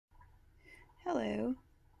Hello,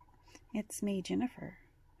 it's me, Jennifer,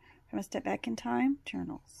 from A Step Back in Time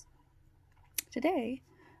Journals. Today,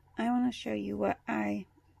 I want to show you what I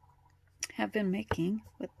have been making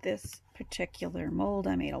with this particular mold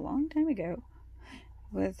I made a long time ago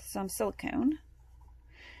with some silicone.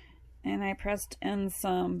 And I pressed in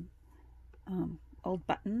some old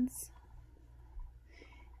buttons.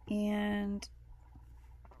 And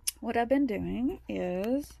what I've been doing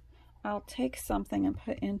is I'll take something and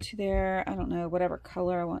put into there, I don't know, whatever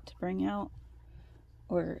color I want to bring out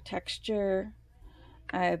or texture.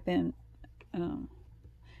 I've been, some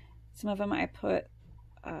of them I put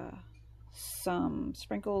some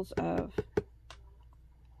sprinkles of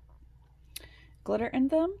glitter in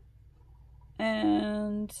them,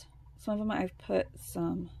 and some of them I've put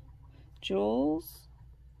some jewels,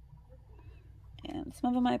 and some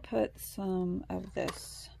of them I put some of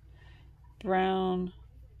this brown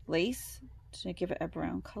lace to give it a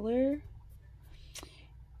brown color.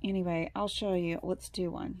 Anyway, I'll show you. Let's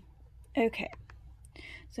do one. Okay,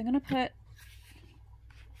 so I'm gonna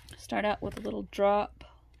start out with a little drop,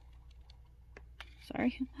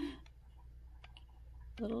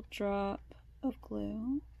 little drop of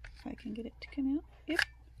glue, if I can get it to come out. Yep.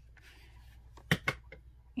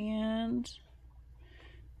 And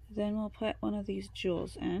then we'll put one of these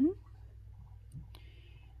jewels in.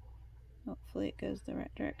 Hopefully it goes the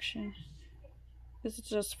right direction. This is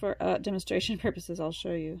just for demonstration purposes. I'll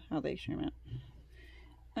show you how they turn out.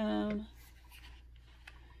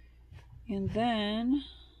 And then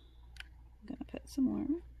I'm gonna put some more.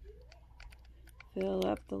 Fill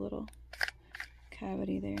up the little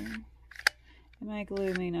cavity there. And my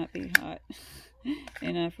glue may not be hot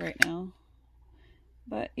enough right now,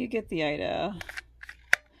 but you get the idea. And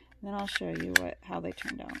then I'll show you how they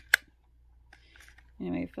turned out.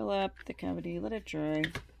 Anyway, fill up the cavity, let it dry.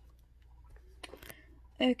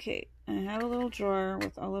 Okay, I have a little drawer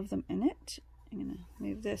with all of them in it. I'm gonna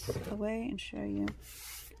move this away and show you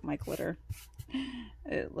my glitter.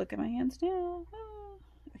 Look at my hands now. Oh,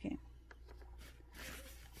 okay.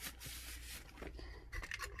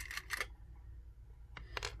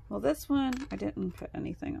 Well, this one I didn't put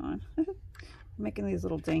anything on. I'm making these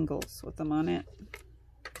little dangles with them on it.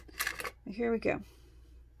 But here we go.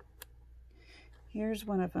 Here's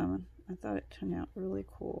one of them. I thought it turned out really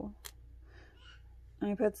cool.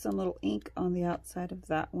 I put some little ink on the outside of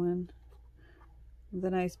that one.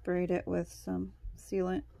 Then I sprayed it with some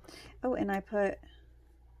sealant. Oh, and I put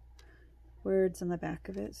words on the back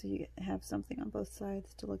of it so you have something on both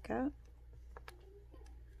sides to look at.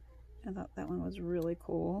 I thought that one was really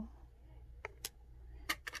cool.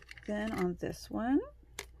 Then on this one,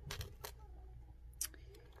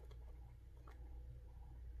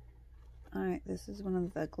 alright, this is one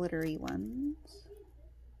of the glittery ones.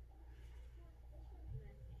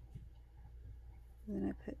 And then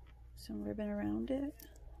I put some ribbon around it.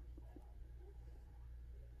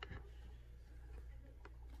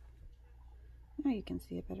 Now you can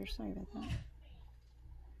see it better. Sorry about that.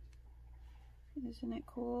 Isn't it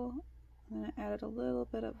cool? And then I added a little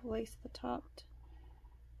bit of lace at the top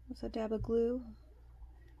with a dab of glue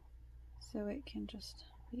so it can just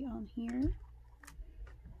be on here.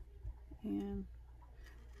 And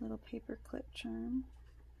a little paper clip charm.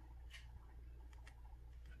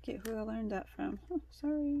 Forget who I learned that from. Oh,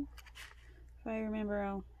 sorry. If I remember,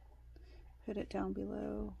 I'll put it down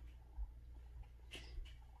below.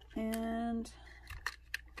 And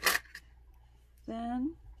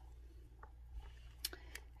then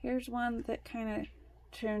here's one that kind of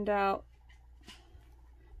turned out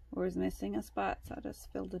or was missing a spot, so I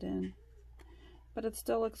just filled it in. But it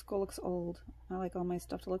still looks cool, looks old. I like all my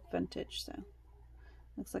stuff to look vintage, so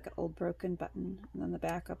looks like an old broken button. And then the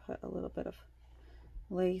back I put a little bit of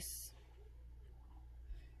lace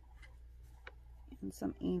and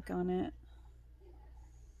some ink on it.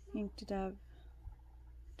 Inked Dove,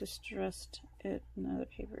 Distressed It, another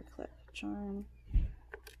paper clip charm.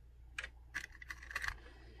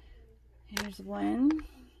 Here's one.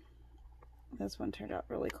 This one turned out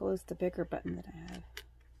really cool. It's the bigger button that I have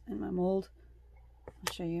in my mold.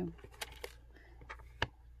 I'll show you.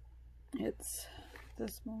 It's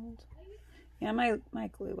this mold. Yeah, my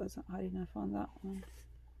glue wasn't hot enough on that one.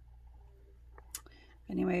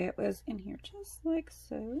 Anyway, it was in here just like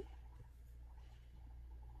so.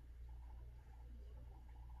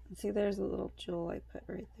 And see, there's a little jewel I put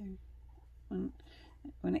right there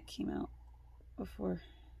when it came out before.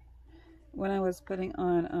 When I was putting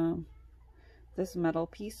on this metal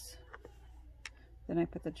piece, then I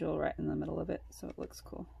put the jewel right in the middle of it, so it looks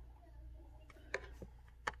cool.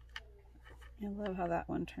 I love how that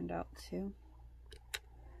one turned out too.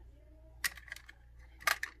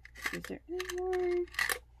 Is there any more?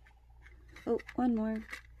 Oh, one more.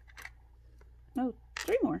 Oh,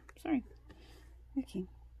 three more. Sorry. Okay.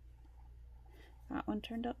 That one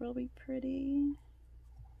turned out really pretty.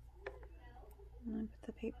 And I put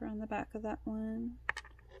the paper on the back of that one.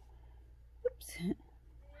 Oops.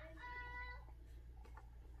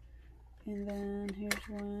 And then here's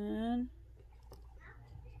one.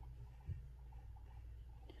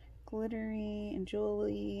 Glittery and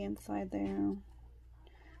jewelry inside there.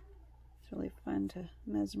 It's really fun to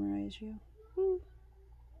mesmerize you. Woo.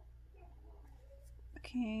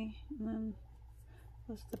 Okay, and then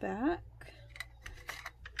was the back.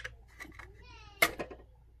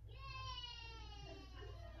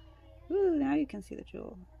 Ooh, now you can see the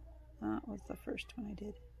jewel. That was the first one I did.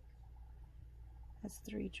 It has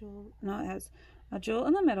 3 jewels. No, it has a jewel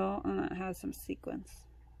in the middle and it has some sequins.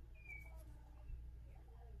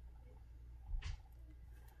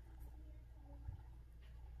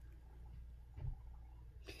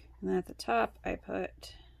 And then at the top, I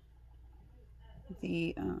put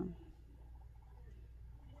the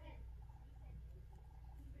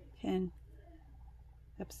pin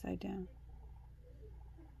upside down.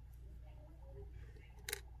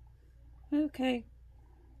 Okay,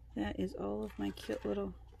 that is all of my cute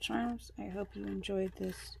little charms. I hope you enjoyed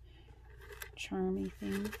this charmy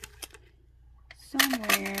thing.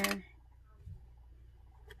 Somewhere,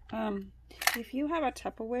 if you have a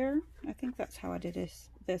Tupperware, I think that's how I did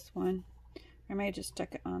this one. I may have just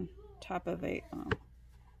stuck it on top of a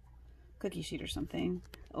cookie sheet or something,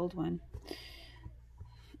 old one.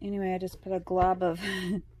 Anyway, I just put a glob of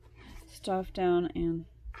stuff down and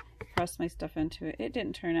pressed my stuff into it. It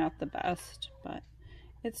didn't turn out the best, but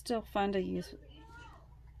it's still fun to use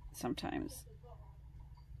sometimes.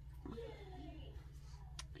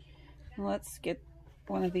 Let's get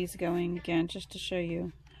one of these going again just to show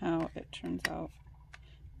you how it turns out.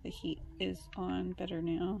 The heat is on better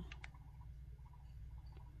now.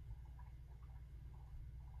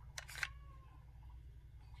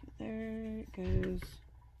 There it goes.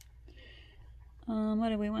 What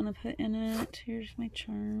do we want to put in it? Here's my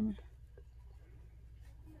charm.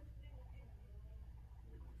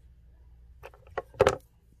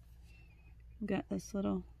 Got this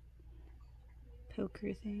little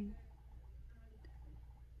poker thing.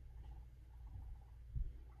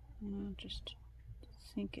 And I'll just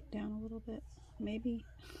sink it down a little bit, maybe.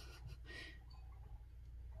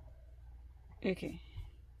 Okay.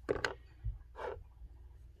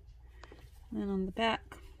 And then on the back,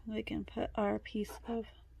 we can put our piece of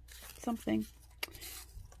something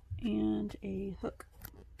and a hook.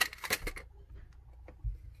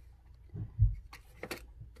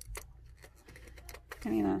 I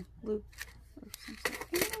mean a loop or something.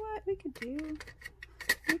 You know what we could do?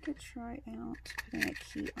 We could try out putting a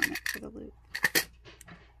key on it for the loop.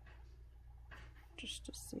 Just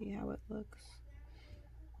to see how it looks.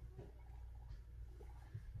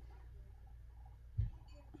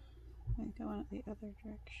 I go on it the other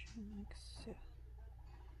direction, like so.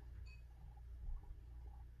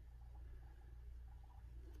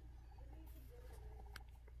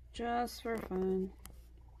 Just for fun.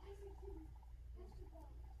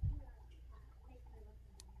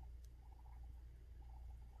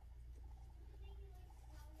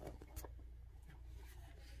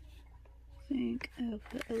 I think I'll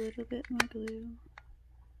put a little bit more glue.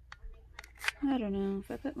 I don't know,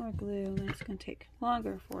 if I put more glue, then it's going to take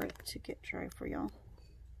longer for it to get dry for y'all.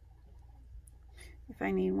 If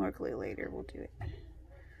I need more glue later, we'll do it.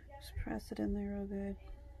 Just press it in there real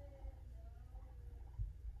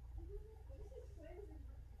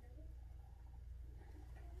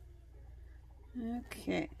good.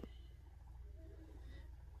 Okay.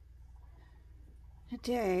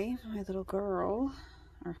 Today, my little girl,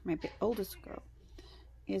 or my oldest girl,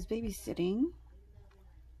 is babysitting.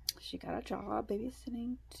 She got a job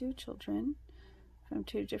babysitting 2 children from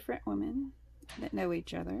 2 different women that know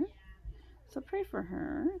each other. So pray for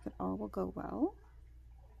her that all will go well.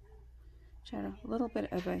 She had a little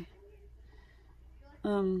bit of a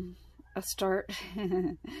start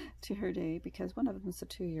to her day because one of them is a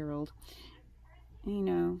 2-year-old. You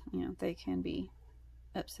know, they can be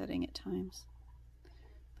upsetting at times.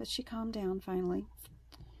 But she calmed down finally,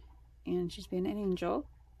 and she's been an angel.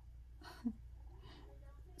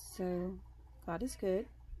 So, God is good.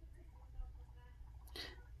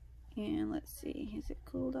 And let's see, is it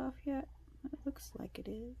cooled off yet? It looks like it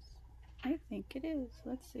is. I think it is.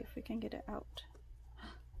 Let's see if we can get it out.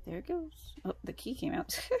 There it goes. Oh, the key came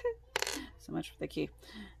out. So much for the key.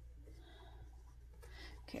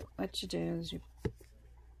 Okay, what you do is you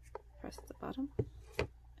press the bottom,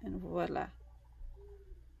 and voila.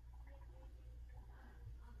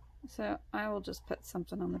 So I will just put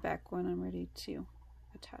something on the back when I'm ready to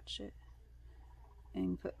attach it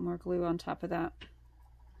and put more glue on top of that.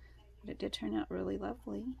 But it did turn out really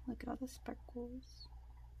lovely. Look at all the sparkles.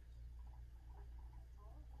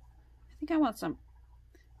 I think I want some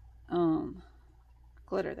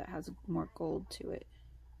glitter that has more gold to it,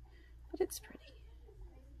 but it's pretty.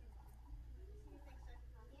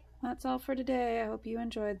 That's all for today. I hope you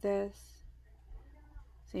enjoyed this.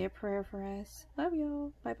 Say a prayer for us. Love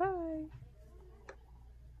y'all. Bye bye.